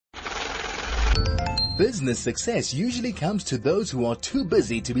Business success usually comes to those who are too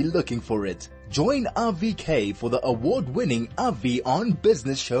busy to be looking for it. Join RVK for the award-winning RV on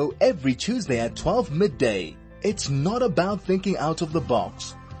Business show every Tuesday at 12 midday. It's not about thinking out of the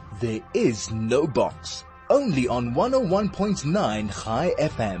box. There is no box. Only on 101.9 High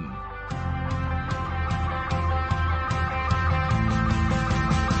FM.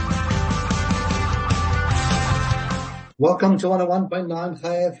 Welcome to 101.9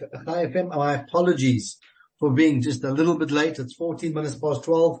 High FM. My apologies for being just a little bit late. It's 14 minutes past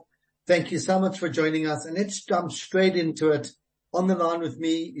 12. Thank you so much for joining us. And let's jump straight into it. On the line with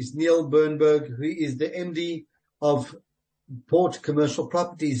me is Neil Bernberg, who is the MD of Port Commercial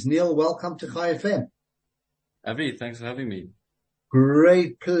Properties. Neil, welcome to High FM. Avi, thanks for having me.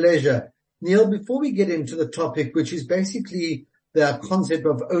 Great pleasure. Neil, before we get into the topic, which is basically the concept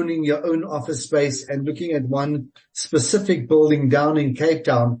of owning your own office space and looking at one specific building down in Cape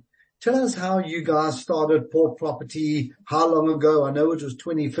Town, tell us how you guys started Port Property, how long ago? I know it was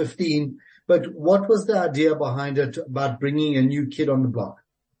 2015, but what was the idea behind it about bringing a new kid on the block?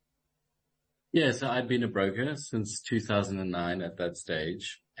 Yeah, so I'd been a broker since 2009 at that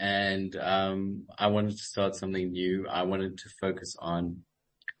stage, and I wanted to start something new. I wanted to focus on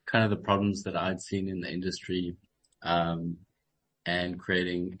kind of the problems that I'd seen in the industry, and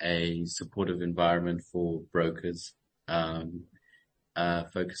creating a supportive environment for brokers,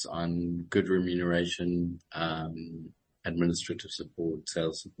 focus on good remuneration, administrative support,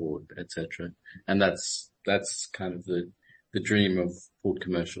 sales support, etc. And that's kind of the dream of Port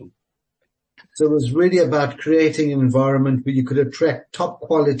Commercial. So it was really about creating an environment where you could attract top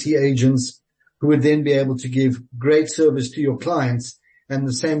quality agents who would then be able to give great service to your clients, and at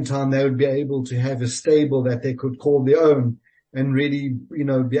the same time they would be able to have a stable that they could call their own and really,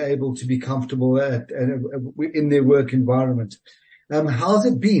 be able to be comfortable in their work environment. How's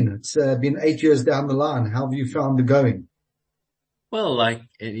it been? It's been 8 years down the line. How have you found it going? Well, like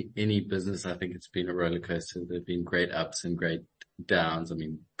any business, I think it's been a roller coaster. There've been great ups and great downs. I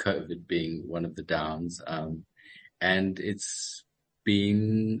mean, COVID being one of the downs. And it's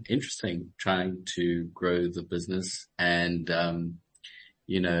been interesting trying to grow the business and,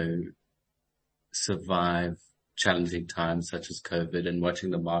 survive challenging times such as COVID and watching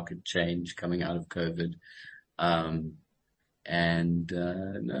the market change coming out of COVID.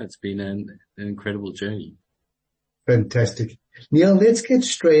 It's been an incredible journey. Fantastic. Neil, let's get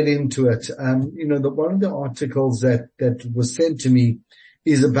straight into it. One of the articles that was sent to me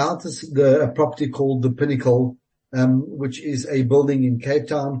is about a property called the Pinnacle, which is a building in Cape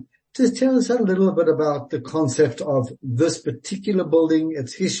Town. Just tell us a little bit about the concept of this particular building,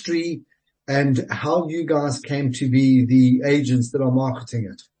 its history, and how you guys came to be the agents that are marketing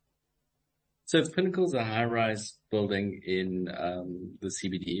it. So Pinnacle's a high-rise building in the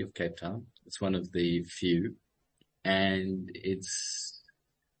CBD of Cape Town. It's one of the few, and it's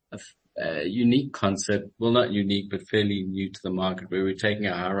a unique concept. Well, not unique, but fairly new to the market, where we're taking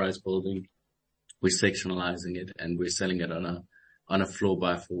a high-rise building, we're sectionalizing it, and we're selling it on a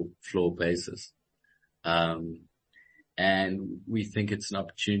floor-by-floor basis. And we think it's an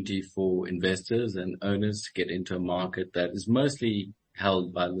opportunity for investors and owners to get into a market that is mostly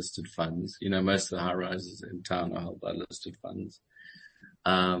held by listed funds. Most of the high rises in town are held by listed funds.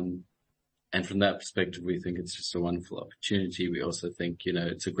 And from that perspective, we think it's just a wonderful opportunity. We also think,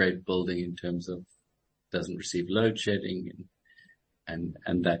 it's a great building in terms of doesn't receive load shedding and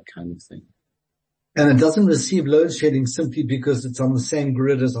that kind of thing. And it doesn't receive load shedding simply because it's on the same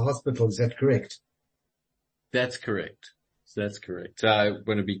grid as a hospital. Is that correct? That's correct. So I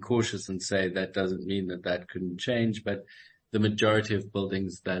want to be cautious and say that doesn't mean that couldn't change, but the majority of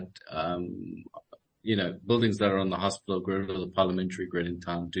buildings that, buildings that are on the hospital grid or the parliamentary grid in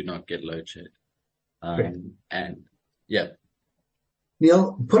town do not get load shed.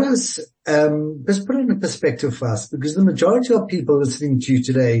 Neil, let's put it in perspective for us, because the majority of people listening to you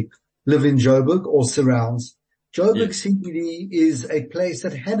today live in Joburg or surrounds. Joburg CBD is a place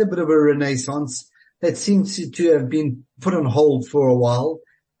that had a bit of a renaissance that seems to have been put on hold for a while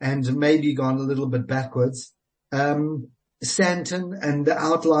and maybe gone a little bit backwards. Sandton and the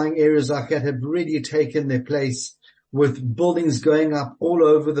outlying areas like that have really taken their place with buildings going up all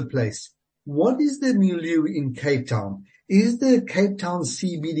over the place. What is the milieu in Cape Town? Is the Cape Town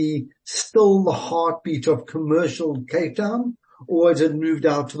CBD still the heartbeat of commercial Cape Town, or has it moved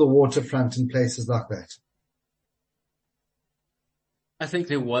out to the waterfront and places like that? I think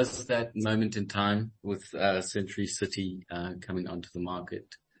there was that moment in time with Century City coming onto the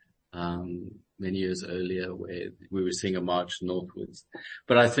market many years earlier, where we were seeing a march northwards.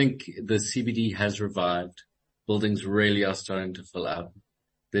 But I think the CBD has revived. Buildings really are starting to fill up.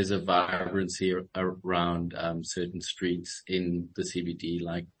 there's a vibrancy around, certain streets in the CBD,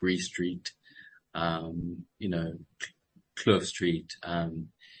 like Bree Street, you know, Cliff Street,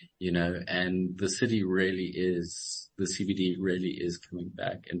 you know, and the CBD really is coming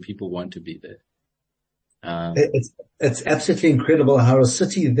back and people want to be there. It's absolutely incredible how a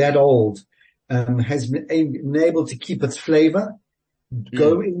city that old, has been able to keep its flavor,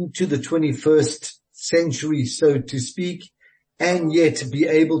 go into the 21st century, so to speak, and yet be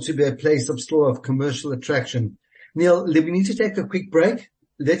able to be a place of commercial attraction. Neil, we need to take a quick break.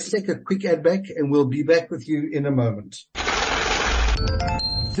 Let's take a quick ad break and we'll be back with you in a moment.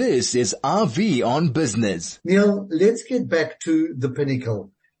 This is RV on Business. Neil, let's get back to the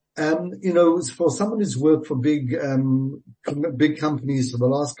Pinnacle. You know, for someone who's worked for big companies for the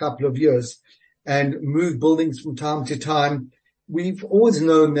last couple of years and moved buildings from time to time, we've always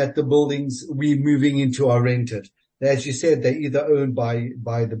known that the buildings we're moving into are rented. As you said, they're either owned by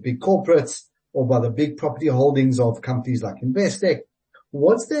the big corporates or by the big property holdings of companies like Investec.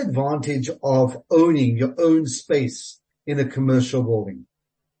 What's the advantage of owning your own space in a commercial building?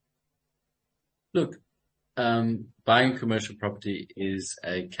 Look, buying commercial property is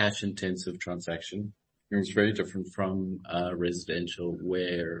a cash intensive transaction. It's very different from residential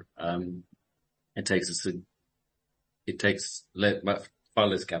where it takes far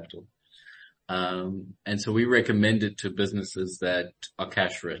less capital. And so we recommend it to businesses that are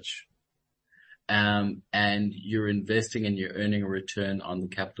cash rich. And you're investing and you're earning a return on the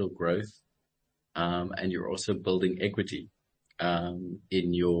capital growth. And you're also building equity,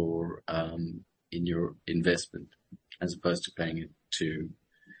 in your investment as opposed to paying it to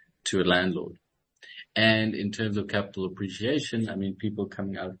a landlord. And in terms of capital appreciation, I mean, people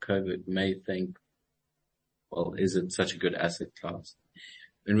coming out of COVID may think, well, is it such a good asset class?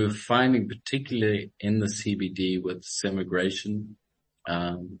 And we're finding, particularly in the CBD with immigration,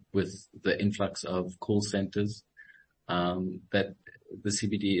 with the influx of call centers, that the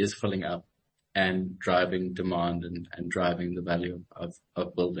CBD is filling up and driving demand and driving the value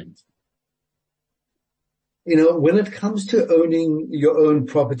of buildings. You know, when it comes to owning your own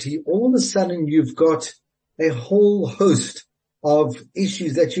property, all of a sudden you've got a whole host of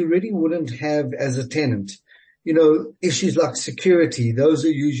issues that you really wouldn't have as a tenant. You know, issues like security, those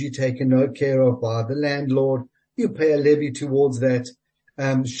are usually taken no care of by the landlord. You pay a levy towards that,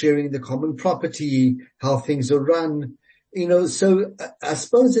 sharing the common property, how things are run. You know, so I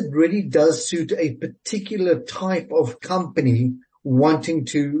suppose it really does suit a particular type of company wanting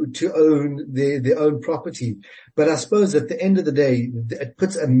to own their own property. But I suppose at the end of the day, it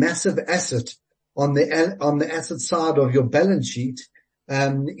puts a massive asset on the asset side of your balance sheet.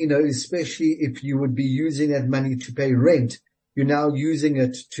 You know, especially if you would be using that money to pay rent, you're now using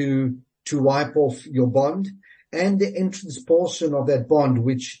it to wipe off your bond and the entrance portion of that bond,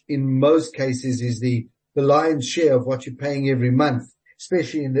 which in most cases is the lion's share of what you're paying every month,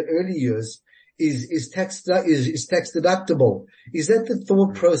 especially in the early years, is tax deductible. Is that the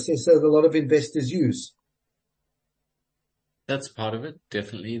thought process that a lot of investors use? That's part of it,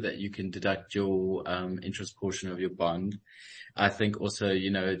 definitely, that you can deduct your interest portion of your bond. I think also,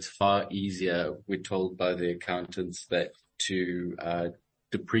 you know, it's far easier, we're told by the accountants, that to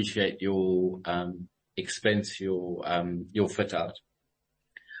depreciate your expense, your fit out.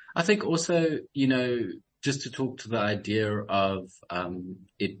 I think also, you know, just to talk to the idea of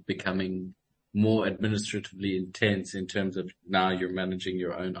it becoming more administratively intense in terms of now you're managing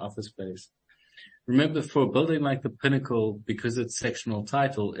your own office space. Remember, for a building like the Pinnacle, because it's sectional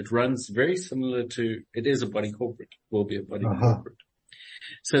title, it runs very similar to, it is a body corporate, will be a body corporate.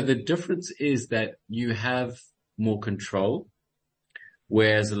 So the difference is that you have more control,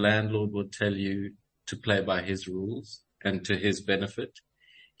 whereas a landlord will tell you to play by his rules and to his benefit.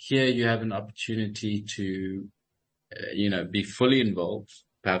 Here you have an opportunity to, you know, be fully involved,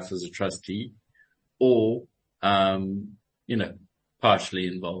 perhaps as a trustee, or, you know, partially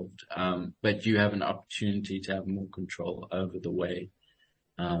involved. But you have an opportunity to have more control over the way,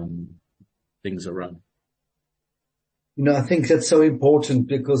 things are run. You know, I think that's so important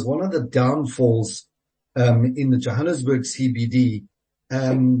because one of the downfalls, in the Johannesburg CBD,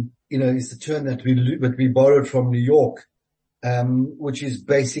 you know, is the term that we borrowed from New York, which is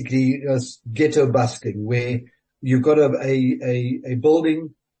basically ghetto busting, where you've got a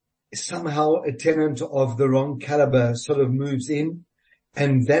building, somehow a tenant of the wrong caliber sort of moves in,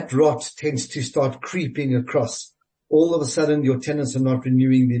 and that rot tends to start creeping across. All of a sudden, your tenants are not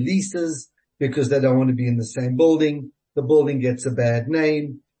renewing their leases because they don't want to be in the same building. The building gets a bad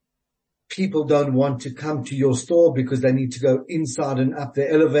name. People don't want to come to your store because they need to go inside and up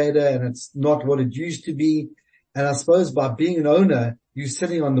the elevator, and it's not what it used to be. And I suppose by being an owner, you're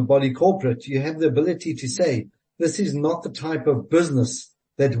sitting on the body corporate, you have the ability to say, this is not the type of business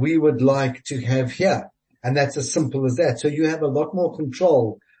that we would like to have here. And that's as simple as that. So you have a lot more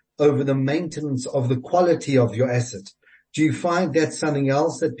control over the maintenance of the quality of your asset. Do you find that's something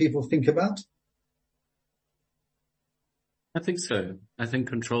else that people think about? I think so. I think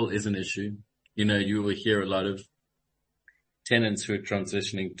control is an issue. You will hear a lot of tenants who are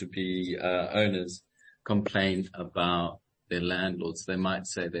transitioning to be owners complain about their landlords. They might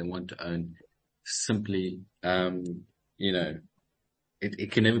say they want to own simply, it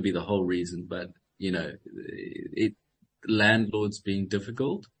can never be the whole reason, but landlords being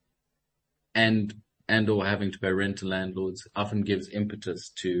difficult and or having to pay rent to landlords often gives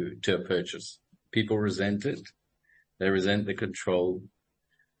impetus to a purchase. People resent it. They resent the control,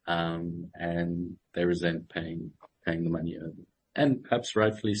 and they resent paying the money over, and perhaps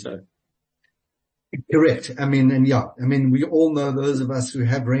rightfully so. Correct. We all know, those of us who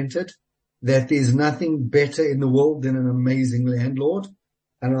have rented, that there's nothing better in the world than an amazing landlord.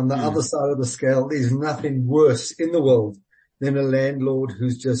 And on the other side of the scale, there's nothing worse in the world than a landlord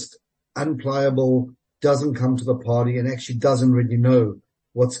who's just unpliable, doesn't come to the party, and actually doesn't really know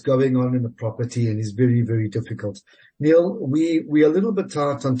what's going on in the property, and is very, very difficult. Neil, we're a little bit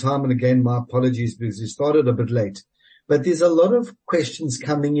tight on time, and again, my apologies because we started a bit late. But there's a lot of questions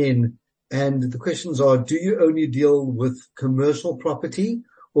coming in, and the questions are, do you only deal with commercial property,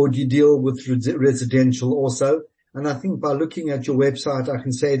 or do you deal with residential also? And I think by looking at your website, I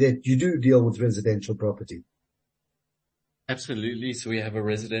can say that you do deal with residential property. Absolutely. So we have a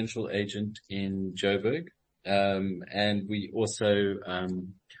residential agent in Joburg. And we also,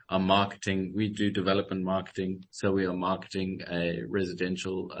 are marketing. We do development marketing. So we are marketing a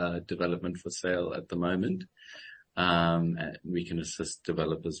residential, development for sale at the moment. And we can assist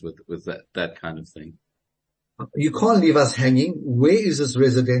developers with that kind of thing. You can't leave us hanging. Where is this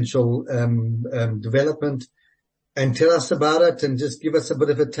residential, development? And tell us about it, and just give us a bit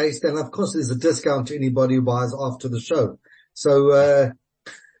of a taste. And of course, there's a discount to anybody who buys after the show. So,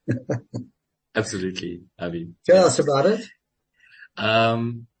 Absolutely, Avi. Tell us about it.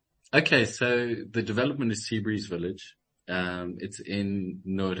 Okay, so the development is Seabreeze Village. It's in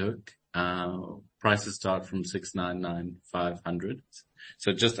Noordhoek. Prices start from 699,500,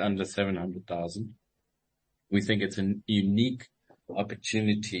 so just under 700,000. We think it's a unique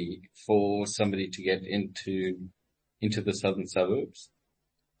opportunity for somebody to get into the southern suburbs.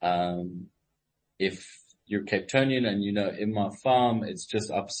 If you're Cape Townian and Imar Farm, it's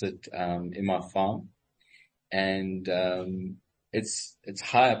just opposite Imar Farm, and it's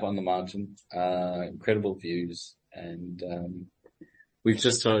high up on the mountain, incredible views, and we've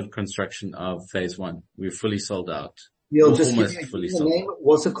just started construction of phase 1. We're fully sold out. You'll just almost give me fully the sold name. out.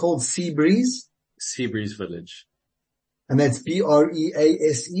 What's it called? Seabreeze? Seabreeze Village. And that's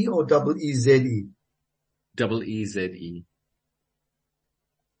B-R-E-A-S-E or double-E-Z-E? EEZE.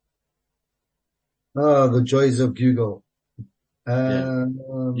 Oh, the joys of Google.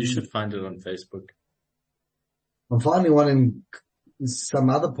 You should find it on Facebook. I'm finding one in some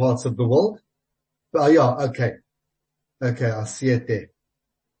other parts of the world. Oh yeah, okay. Okay, I see it there.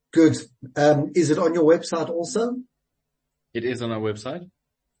 Good. Is it on your website also? It is on our website,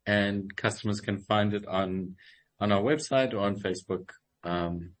 and customers can find it on our website or on Facebook.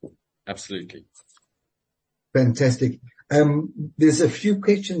 Absolutely. Fantastic. There's a few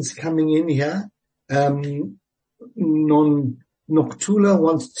questions coming in here. Noktula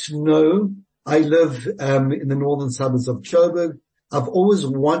wants to know, I live in the northern suburbs of Joburg. I've always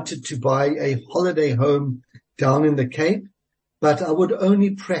wanted to buy a holiday home down in the Cape, but I would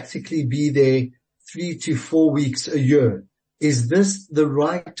only practically be there 3 to 4 weeks a year. Is this the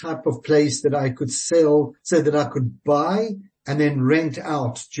right type of place that I could sell so that I could buy and then rent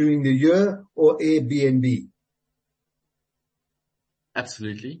out during the year, or Airbnb?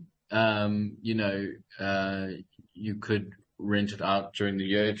 Absolutely. You could rent it out during the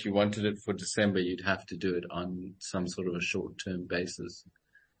year. If you wanted it for December, you'd have to do it on some sort of a short-term basis.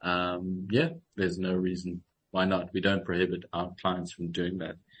 There's no reason why not. We don't prohibit our clients from doing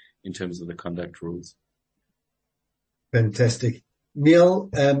that in terms of the conduct rules. Fantastic. Neil,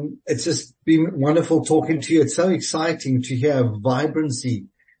 it's just been wonderful talking to you. It's so exciting to hear vibrancy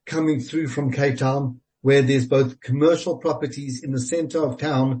coming through from Cape Town, where there's both commercial properties in the center of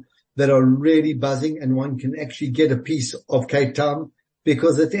town that are really buzzing, and one can actually get a piece of Cape Town,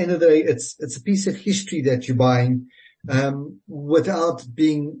 because at the end of the day, it's a piece of history that you're buying. Without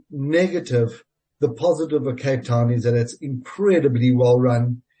being negative, the positive of Cape Town is that it's incredibly well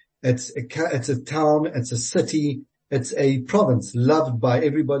run. It's a town, it's a city, it's a province loved by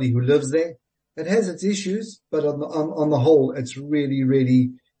everybody who lives there. It has its issues, but on the whole, it's really,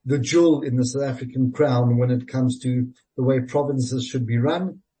 really the jewel in the South African crown when it comes to the way provinces should be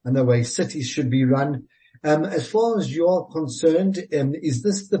run and the way cities should be run. As far as you're concerned, is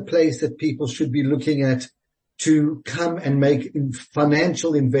this the place that people should be looking at to come and make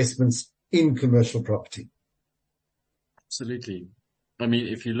financial investments in commercial property? Absolutely. I mean,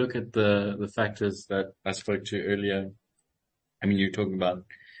 if you look at the factors that I spoke to earlier, I mean, you're talking about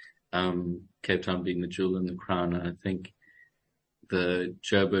Cape Town being the jewel in the crown, and I think the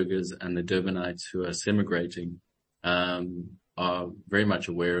Joburgers and the Durbanites who are semigrating are very much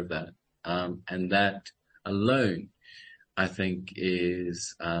aware of that, and that alone, I think,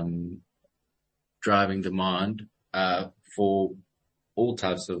 is driving demand for all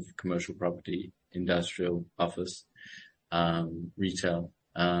types of commercial property, industrial, office, retail,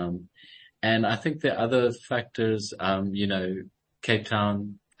 and I think there are other factors. Cape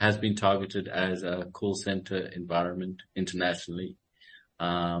Town has been targeted as a call center environment internationally,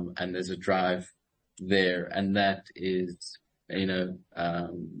 and there's a drive there, and that is, going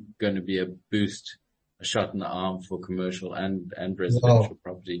to be a boost, a shot in the arm for commercial and residential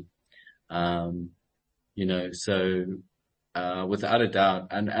property. Without a doubt,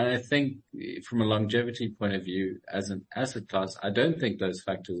 and I think from a longevity point of view, as an asset class, I don't think those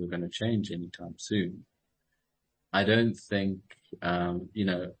factors are going to change anytime soon. I don't think, I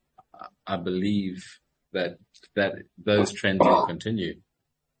believe that those trends will continue,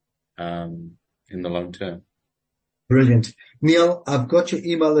 in the long term. Brilliant. Neil, I've got your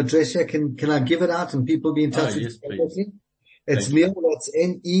email address here. Can I give it out and people be in touch with yes, you? please. It's Neil, that's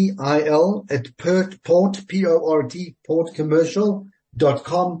Neil at Port, P-O-R-T,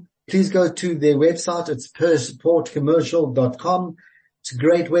 portcommercial.com. Please go to their website. It's portcommercial.com. It's a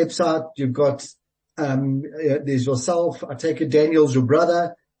great website. You've got, there's yourself. I take it Daniel's your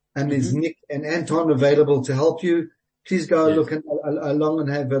brother, and there's Nick and Anton available to help you. Please go look along and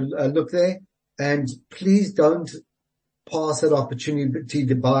have a look there. And please don't pass that opportunity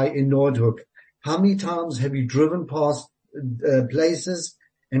to buy in Noordhoek. How many times have you driven past places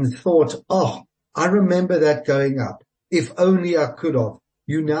and thought, oh, I remember that going up. If only I could have.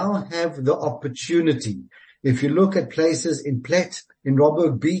 You now have the opportunity. If you look at places in Plet, in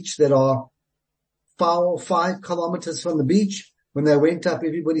Robberg Beach that are 5 kilometers from the beach, when they went up,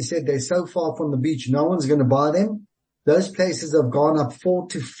 everybody said they're so far from the beach, no one's going to buy them. Those places have gone up 4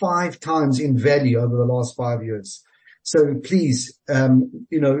 to 5 times in value over the last 5 years. So please,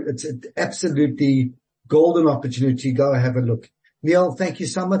 it's an absolutely golden opportunity. Go have a look. Neil, thank you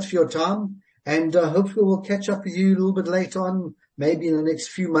so much for your time, and hopefully we'll catch up with you a little bit later on, maybe in the next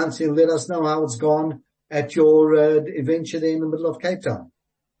few months. You'll let us know how it's gone at your adventure there in the middle of Cape Town.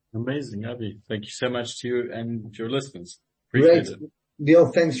 Amazing, Avi. Thank you so much to you and your listeners. Appreciate it.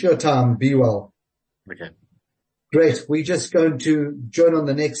 Neil, thanks for your time. Be well. Okay. Great. We're just going to join on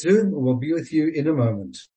the next Zoom. We'll be with you in a moment.